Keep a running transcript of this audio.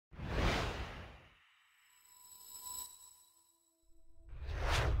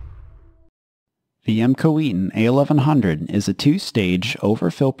The Emco Wheaton A1100 is a two-stage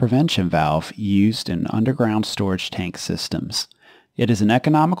overfill prevention valve used in underground storage tank systems. It is an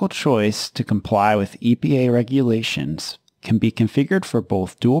economical choice to comply with EPA regulations, can be configured for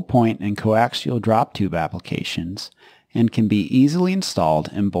both dual-point and coaxial drop tube applications, and can be easily installed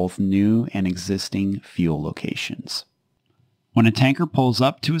in both new and existing fuel locations. When a tanker pulls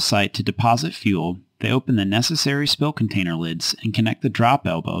up to a site to deposit fuel, they open the necessary spill container lids and connect the drop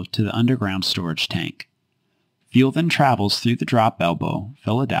elbow to the underground storage tank. Fuel then travels through the drop elbow,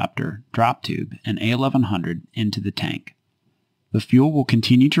 fill adapter, drop tube, and A1100 into the tank. The fuel will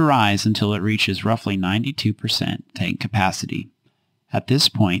continue to rise until it reaches roughly 92% tank capacity. At this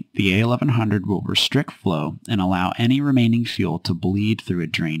point, the A1100 will restrict flow and allow any remaining fuel to bleed through a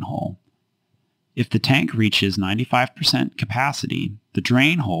drain hole. If the tank reaches 95% capacity, the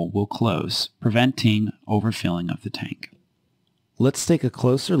drain hole will close, preventing overfilling of the tank. Let's take a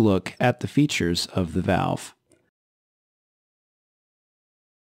closer look at the features of the valve.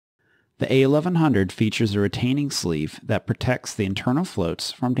 The A1100 features a retaining sleeve that protects the internal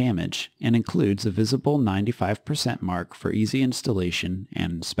floats from damage and includes a visible 95% mark for easy installation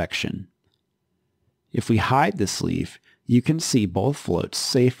and inspection. If we hide the sleeve, you can see both floats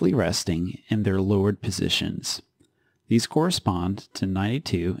safely resting in their lowered positions. These correspond to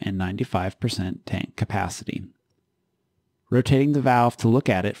 92 and 95% tank capacity. Rotating the valve to look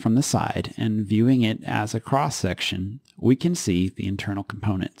at it from the side and viewing it as a cross-section, we can see the internal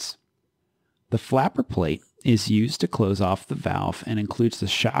components. The flapper plate is used to close off the valve and includes the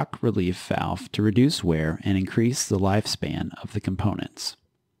shock relief valve to reduce wear and increase the lifespan of the components.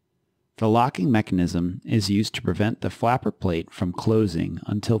 The locking mechanism is used to prevent the flapper plate from closing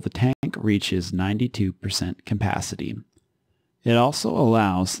until the tank reaches 92% capacity. It also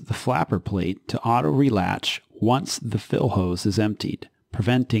allows the flapper plate to auto-relatch once the fill hose is emptied,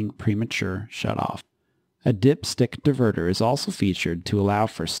 preventing premature shutoff. A dipstick diverter is also featured to allow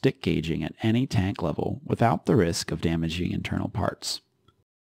for stick gauging at any tank level without the risk of damaging internal parts.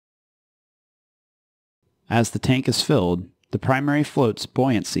 As the tank is filled, the primary float's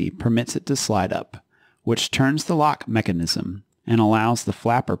buoyancy permits it to slide up, which turns the lock mechanism and allows the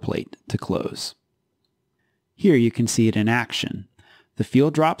flapper plate to close. Here you can see it in action. The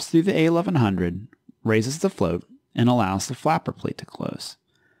fuel drops through the A1100, raises the float, and allows the flapper plate to close.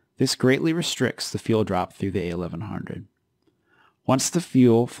 This greatly restricts the fuel drop through the A1100. Once the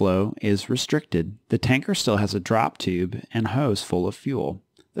fuel flow is restricted, the tanker still has a drop tube and hose full of fuel.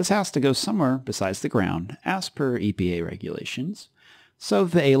 This has to go somewhere besides the ground, as per EPA regulations, so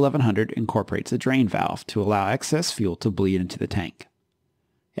the A1100 incorporates a drain valve to allow excess fuel to bleed into the tank.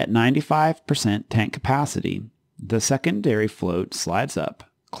 At 95% tank capacity, the secondary float slides up,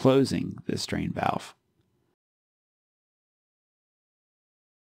 closing this drain valve.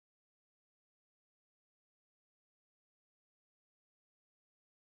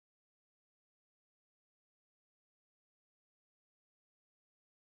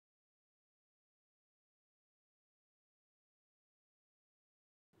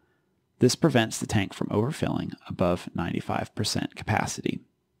 This prevents the tank from overfilling above 95% capacity.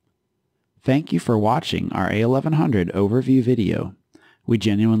 Thank you for watching our A1100 overview video. We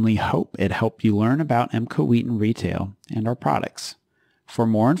genuinely hope it helped you learn about Emco Wheaton Retail and our products. For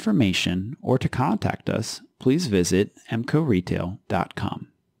more information or to contact us, please visit emcoretail.com.